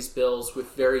write these bills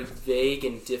with very vague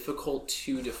and difficult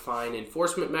to define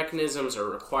enforcement mechanisms or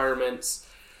requirements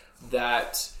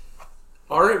that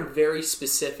aren't very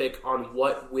specific on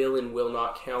what will and will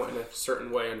not count in a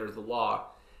certain way under the law.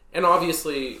 And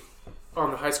obviously,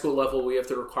 on the high school level, we have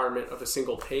the requirement of a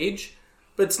single page,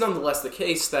 but it's nonetheless the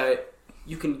case that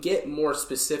you can get more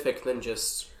specific than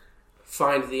just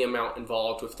find the amount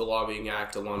involved with the Lobbying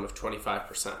Act along with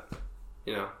 25%.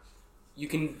 You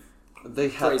can They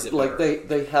had phrase it better.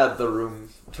 they had the room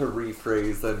to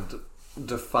rephrase and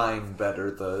define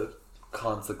better the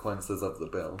consequences of the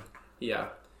bill. Yeah.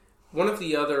 One of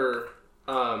the other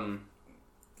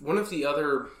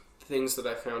things that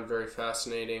I found very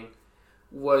fascinating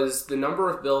was the number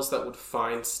of bills that would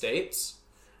fine states.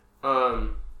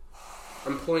 I'm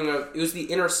pulling up. It was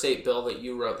the interstate bill that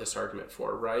you wrote this argument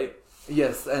for, right?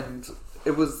 Yes, and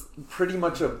it was pretty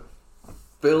much a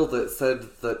bill that said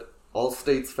that all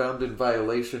states found in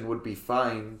violation would be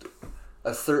fined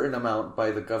a certain amount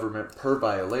by the government per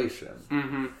violation.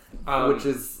 Mm-hmm. Which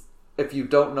is, if you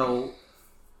don't know,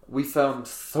 we found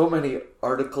so many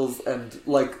articles and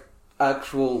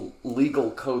actual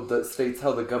legal code that states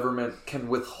how the government can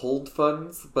withhold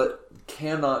funds, but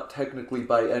cannot technically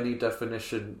by any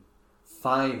definition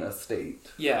fine a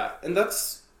state. Yeah, and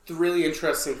that's the really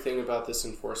interesting thing about this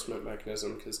enforcement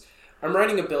mechanism, because I'm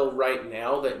writing a bill right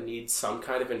now that needs some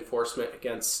kind of enforcement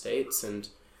against states, and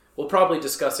we'll probably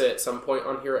discuss it at some point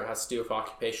on here. It has to do with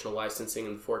occupational licensing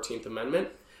and the 14th Amendment.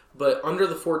 But under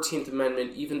the 14th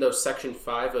Amendment, even though Section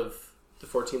 5 of the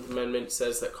 14th Amendment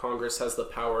says that Congress has the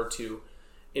power to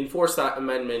enforce that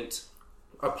amendment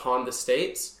upon the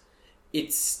states,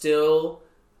 it still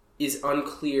is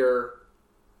unclear.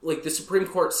 The Supreme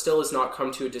Court still has not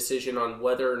come to a decision on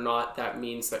whether or not that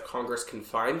means that Congress can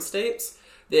fine states.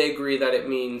 they agree that it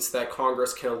means that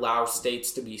Congress can allow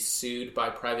states to be sued by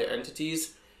private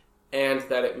entities, and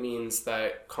that it means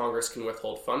that Congress can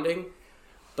withhold funding.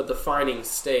 But defining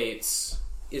states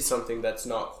is something that's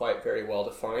not quite very well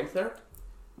defined there.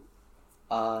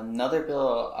 Another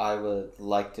bill I would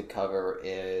like to cover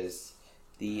is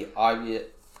the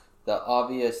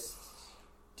obvious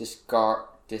disregard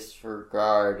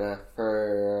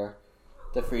for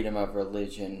the freedom of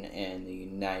religion in the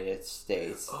United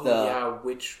States.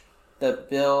 The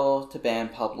bill to ban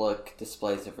public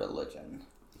displays of religion.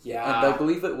 Yeah. And I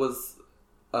believe it was,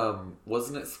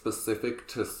 wasn't it specific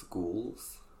to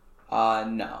schools?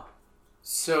 No.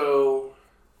 So,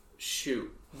 shoot,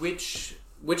 which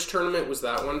tournament was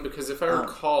that one? Because if I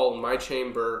recall, my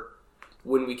chamber,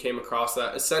 when we came across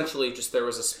that, essentially just there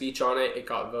was a speech on it, it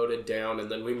got voted down,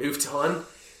 and then we moved on.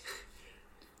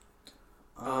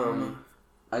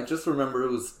 I just remember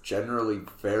it was generally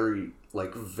very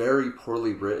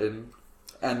poorly written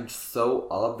and so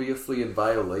obviously in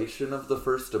violation of the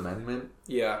First Amendment.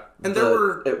 Yeah. And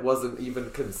it wasn't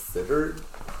even considered.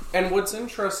 And what's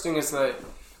interesting is that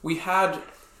we had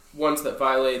ones that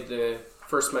violated the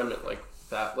First Amendment like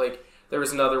that. Like, there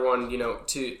was another one,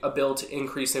 a bill to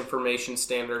increase information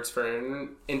standards for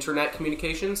internet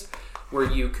communications, where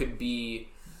you could be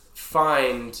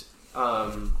fined,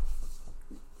 I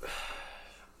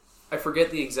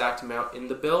forget the exact amount in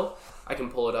the bill. I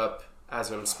can pull it up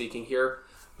as I'm speaking here.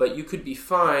 But you could be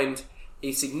fined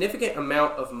a significant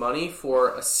amount of money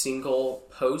for a single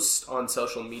post on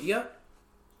social media.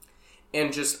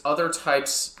 And just other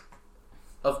types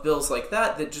of bills like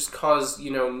that just cause,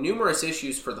 numerous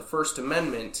issues for the First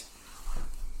Amendment,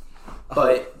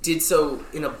 but did so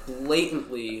in a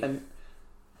blatantly... And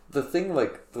the thing I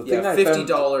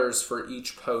 $50 for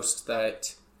each post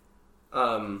that...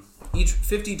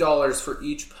 $50 for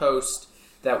each post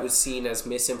that was seen as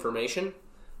misinformation,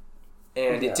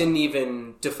 and it didn't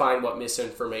even define what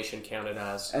misinformation counted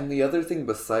as. And the other thing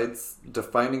besides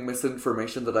defining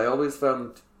misinformation that I always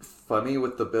found funny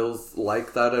with the bills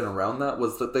like that and around that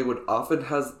was that they would often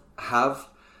have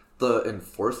the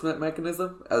enforcement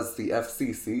mechanism as the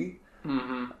FCC.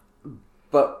 Mm-hmm.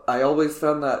 But I always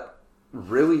found that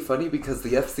really funny because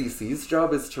the FCC's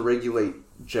job is to regulate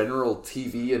general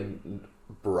TV and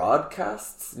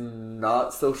broadcasts,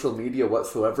 not social media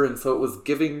whatsoever, and so it was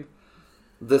giving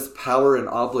this power and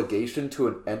obligation to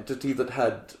an entity that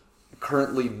had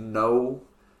currently no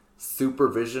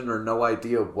supervision or no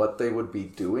idea what they would be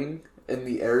doing in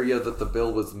the area that the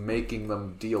bill was making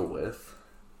them deal with.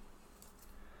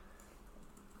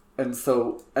 And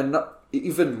so,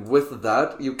 even with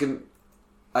that,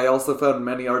 I also found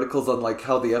many articles on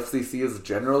how the FCC is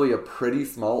generally a pretty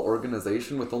small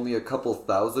organization with only a couple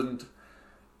thousand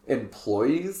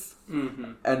employees.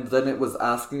 Mm-hmm. And then it was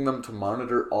asking them to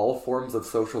monitor all forms of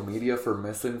social media for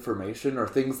misinformation or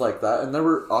things like that. And there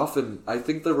were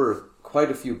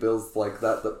quite a few bills like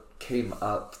that came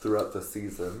up throughout the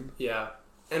season. Yeah.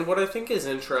 And what I think is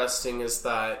interesting is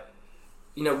that,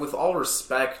 with all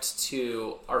respect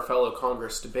to our fellow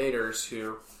Congress debaters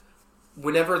who,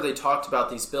 whenever they talked about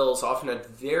these bills, often had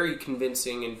very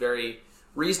convincing and very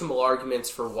reasonable arguments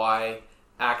for why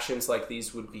actions like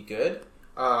these would be good.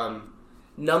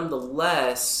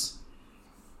 Nonetheless,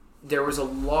 there was a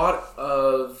lot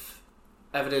of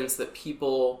evidence that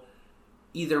people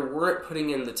either weren't putting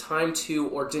in the time to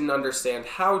or didn't understand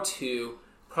how to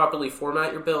properly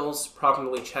format your bills,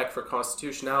 properly check for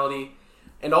constitutionality,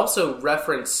 and also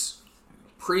reference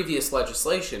previous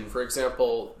legislation. For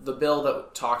example, the bill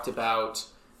that talked about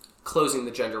closing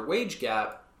the gender wage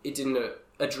gap, it didn't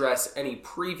address any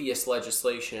previous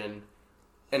legislation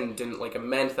and didn't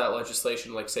amend that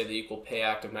legislation, say the Equal Pay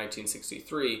Act of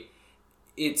 1963.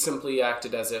 It simply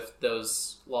acted as if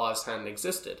those laws hadn't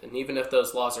existed. And even if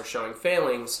those laws are showing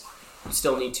failings, you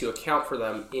still need to account for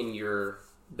them in your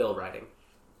bill writing.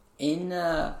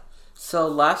 So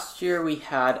last year we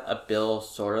had a bill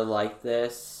sort of like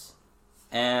this,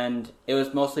 and it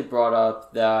was mostly brought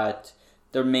up that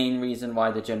the main reason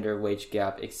why the gender wage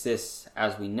gap exists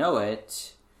as we know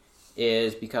it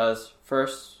is because,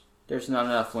 first, there's not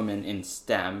enough women in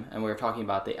STEM, and we're talking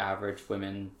about the average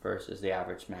women versus the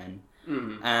average men.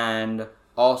 Mm-hmm. And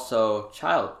also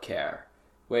childcare,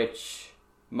 which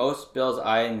most bills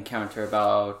I encounter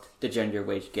about the gender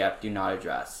wage gap do not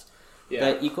address.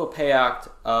 Yeah. The Equal Pay Act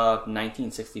of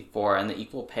 1964 and the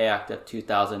Equal Pay Act of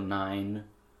 2009,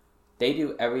 they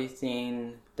do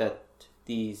everything that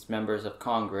these members of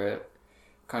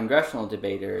congressional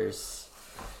debaters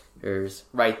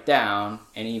write down,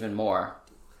 and even more.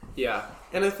 Yeah,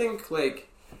 and I think, we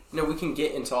can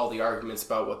get into all the arguments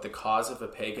about what the cause of a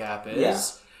pay gap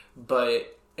is,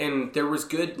 but And there was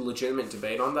good, legitimate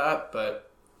debate on that,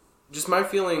 but just my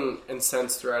feeling and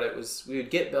sense throughout it was we would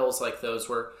get bills like those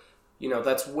where,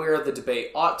 that's where the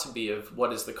debate ought to be of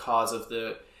what is the cause of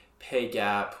the pay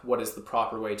gap, what is the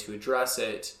proper way to address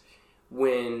it,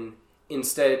 when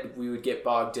instead we would get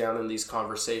bogged down in these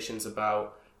conversations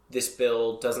about this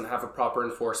bill doesn't have a proper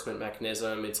enforcement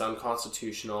mechanism, it's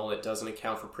unconstitutional, it doesn't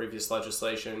account for previous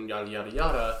legislation, yada, yada,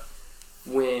 yada,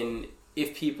 when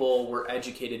if people were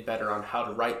educated better on how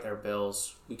to write their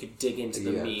bills, we could dig into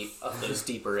the meat of those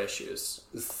deeper issues.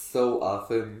 So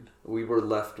often we were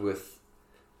left with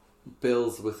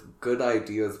bills with good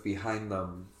ideas behind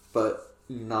them, but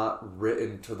not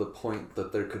written to the point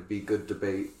that there could be good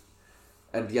debate.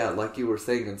 And yeah, like you were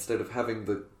saying, instead of having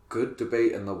the good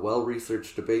debate and the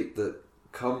well-researched debate that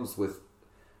comes with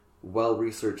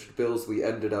well-researched bills, we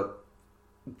ended up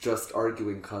just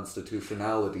arguing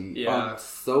constitutionality on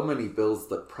so many bills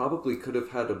that probably could have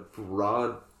had a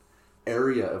broad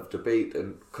area of debate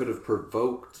and could have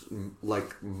provoked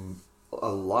a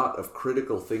lot of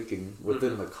critical thinking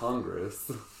within the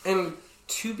Congress. And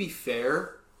to be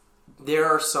fair, there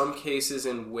are some cases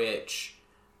in which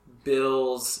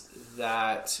bills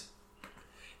that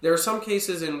are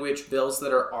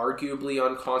arguably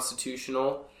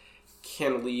unconstitutional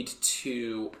can lead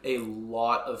to a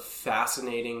lot of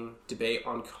fascinating debate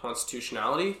on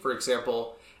constitutionality. For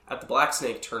example, at the Black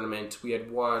Snake tournament, we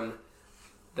had one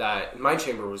that in my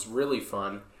chamber was really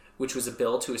fun, which was a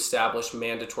bill to establish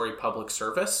mandatory public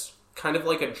service, kind of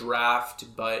like a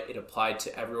draft, but it applied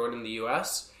to everyone in the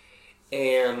U.S.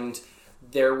 And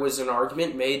there was an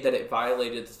argument made that it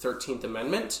violated the 13th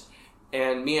Amendment,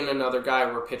 and me and another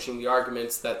guy were pitching the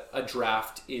arguments that a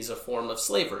draft is a form of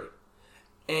slavery.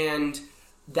 And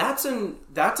that's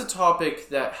a topic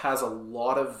that has a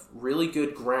lot of really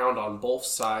good ground on both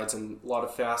sides and a lot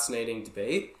of fascinating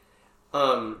debate,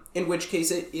 in which case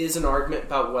it is an argument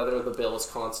about whether the bill is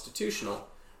constitutional.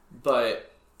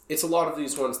 But it's a lot of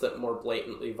these ones that more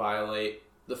blatantly violate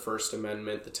the First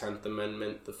Amendment, the 10th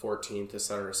Amendment, the 14th,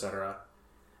 etc.,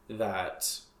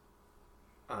 that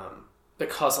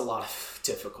cause a lot of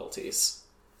difficulties.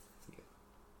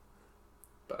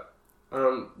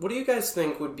 What do you guys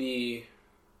think would be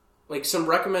some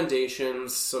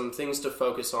recommendations, some things to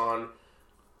focus on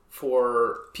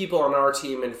for people on our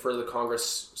team and for the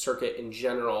Congress circuit in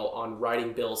general on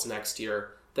writing bills next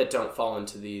year that don't fall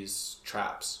into these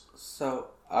traps? So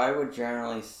I would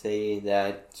generally say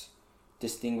that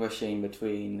distinguishing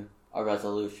between a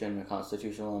resolution, a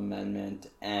constitutional amendment,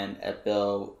 and a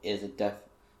bill is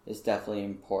definitely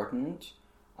important.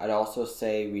 I'd also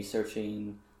say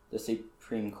researching the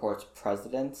Supreme Court's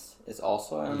precedents is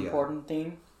also an important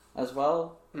thing as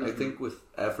well. Mm-hmm. I think with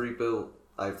every bill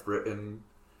I've written,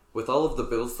 with all of the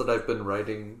bills that I've been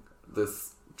writing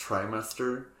this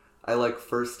trimester, I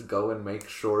first go and make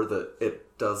sure that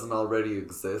it doesn't already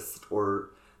exist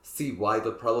or see why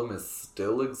the problem is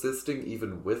still existing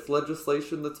even with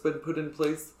legislation that's been put in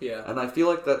place. Yeah. And I feel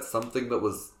like that's something that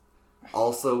was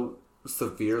also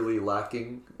severely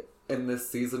lacking in this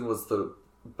season was the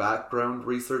background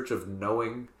research of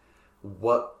knowing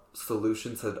what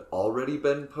solutions had already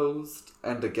been posed,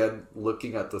 and again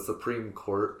looking at the Supreme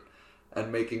Court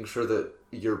and making sure that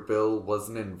your bill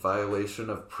wasn't in violation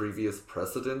of previous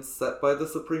precedents set by the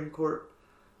Supreme Court.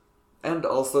 And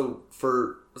also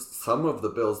for some of the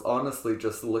bills, honestly,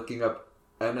 just looking up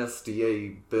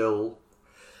NSDA bill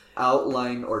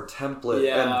outline or template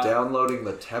and downloading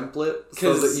the template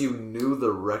so that you knew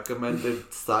the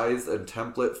recommended size and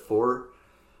template for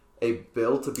a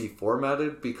bill to be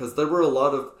formatted, because there were a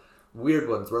lot of weird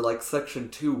ones where Section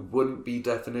 2 wouldn't be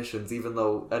definitions even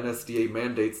though NSDA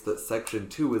mandates that Section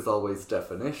 2 is always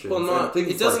definitions. Well,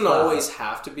 it doesn't always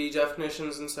have to be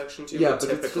definitions in Section 2, but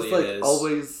typically it's just it is.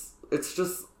 Always, it's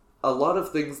just a lot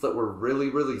of things that were really,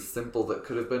 really simple that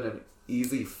could have been an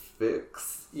easy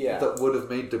fix that would have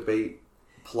made debate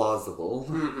plausible.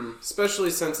 Mm-hmm. Especially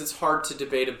since it's hard to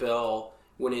debate a bill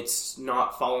when it's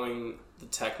not following the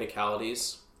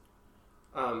technicalities.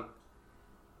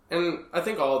 And I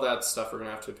think all of that stuff we're going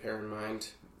to have to bear in mind.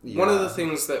 Yeah. One of the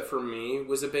things that for me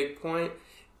was a big point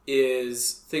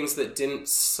is things that didn't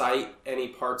cite any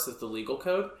parts of the legal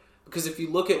code. Because if you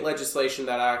look at legislation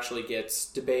that actually gets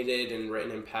debated and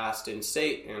written and passed in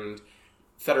state and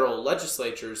federal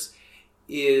legislatures,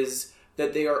 is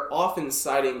that they are often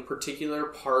citing particular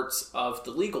parts of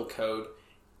the legal code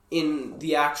in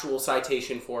the actual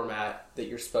citation format that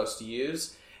you're supposed to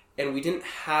use. And we didn't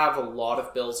have a lot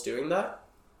of bills doing that.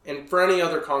 And for any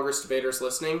other Congress debaters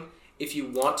listening, if you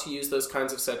want to use those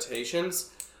kinds of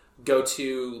citations, go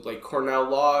to Cornell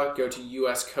Law, go to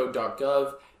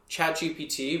uscode.gov.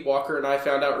 ChatGPT, Walker and I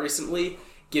found out recently,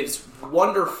 gives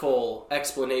wonderful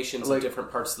explanations Like, of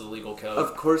different parts of the legal code.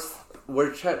 Of course,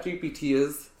 where ChatGPT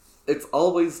is, it's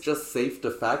always just safe to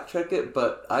fact check it,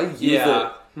 but I use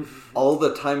it all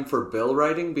the time for bill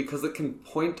writing because it can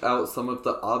point out some of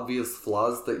the obvious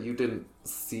flaws that you didn't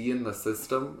see in the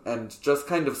system and just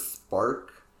kind of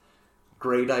spark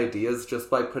great ideas just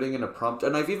by putting in a prompt.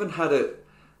 And I've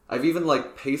even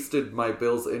like pasted my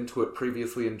bills into it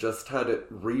previously and just had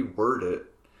it reword it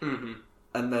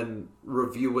and then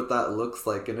review what that looks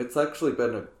like. And it's actually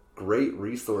been a great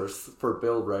resource for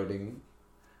bill writing,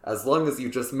 as long as you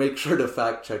just make sure to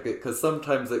fact check it, because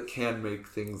sometimes it can make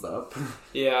things up.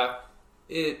 Yeah,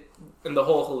 and the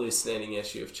whole hallucinating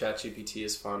issue of ChatGPT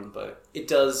is fun, but it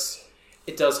does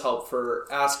help for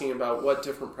asking about what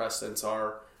different precedents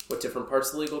are, what different parts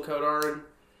of the legal code are, and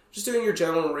just doing your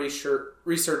general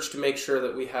research to make sure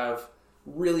that we have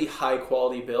really high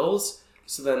quality bills,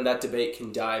 so then that debate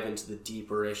can dive into the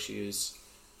deeper issues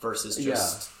versus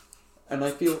just and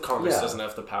I feel Congress doesn't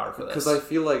have the power for this. Because I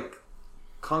feel like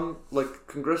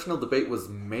congressional debate was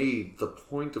made, the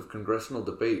point of congressional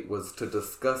debate was to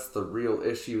discuss the real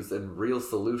issues and real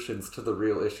solutions to the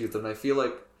real issues, and I feel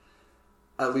like,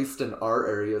 at least in our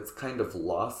area, it's kind of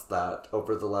lost that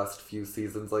over the last few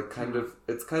seasons. Like,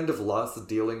 it's kind of lost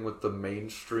dealing with the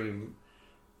mainstream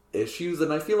issues,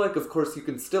 and I feel like, of course, you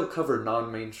can still cover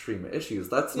non-mainstream issues.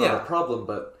 That's not a problem,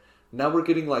 but now we're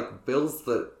getting, like, bills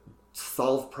that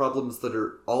solve problems that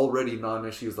are already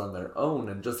non-issues on their own,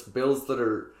 and just bills that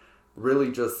are really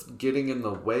just getting in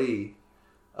the way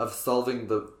of solving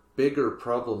the bigger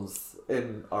problems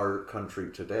in our country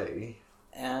today.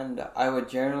 And I would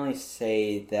generally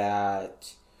say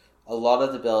that a lot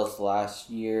of the bills last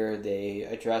year, they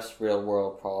addressed real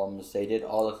world problems. They did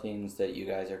all the things that you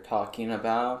guys are talking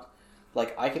about.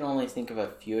 Like, I can only think of a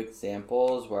few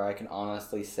examples where I can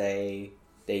honestly say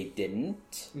they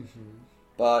didn't.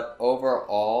 But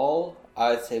overall,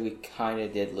 I would say we kind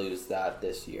of did lose that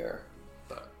this year.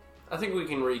 But I think we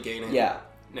can regain it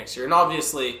next year. And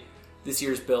obviously, this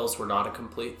year's bills were not a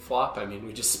complete flop. I mean,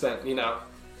 we just spent,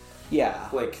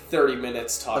 like 30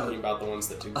 minutes talking about the ones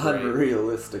that do great.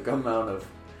 Unrealistic amount of...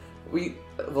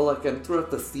 and throughout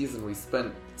the season, we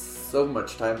spent so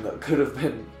much time that could have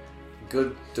been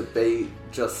good debate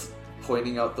just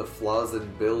pointing out the flaws in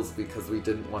bills because we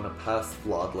didn't want to pass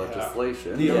flawed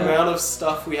legislation. The amount of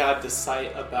stuff we had to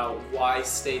cite about why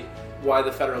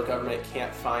the federal government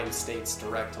can't fine states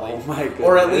directly. Oh my goodness.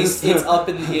 Or at least it's up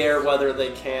in the air whether they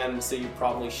can, so you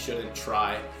probably shouldn't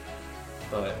try.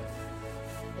 But,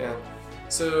 yeah.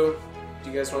 So, do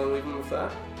you guys want to leave them with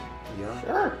that? Yeah.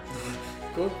 Sure.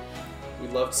 Cool. We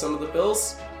loved some of the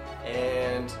bills,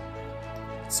 and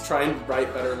let's try and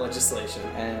write better legislation.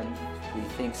 And we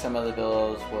think some of the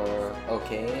bills were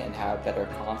okay and have better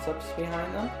concepts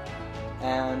behind them.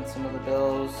 And some of the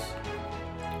bills,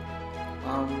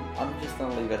 I'm just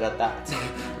going to leave it at that.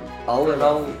 All in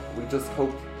all, we just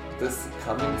hope this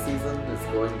coming season is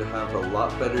going to have a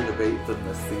lot better debate than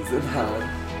this season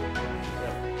had.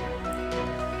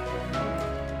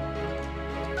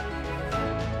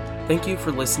 Thank you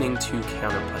for listening to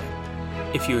Counterplay.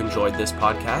 If you enjoyed this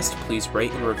podcast, please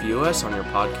rate and review us on your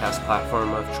podcast platform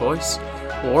of choice,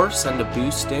 or send a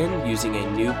boost in using a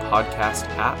new podcast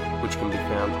app, which can be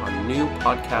found on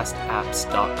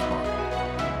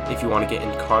newpodcastapps.com. If you want to get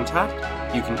in contact,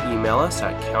 you can email us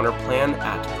at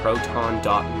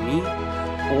counterplan@proton.me,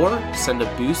 or send a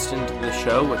boost into the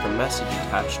show with a message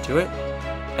attached to it.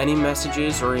 Any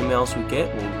messages or emails we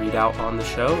get, we'll read out on the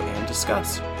show and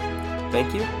discuss.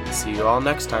 Thank you, and see you all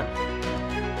next time.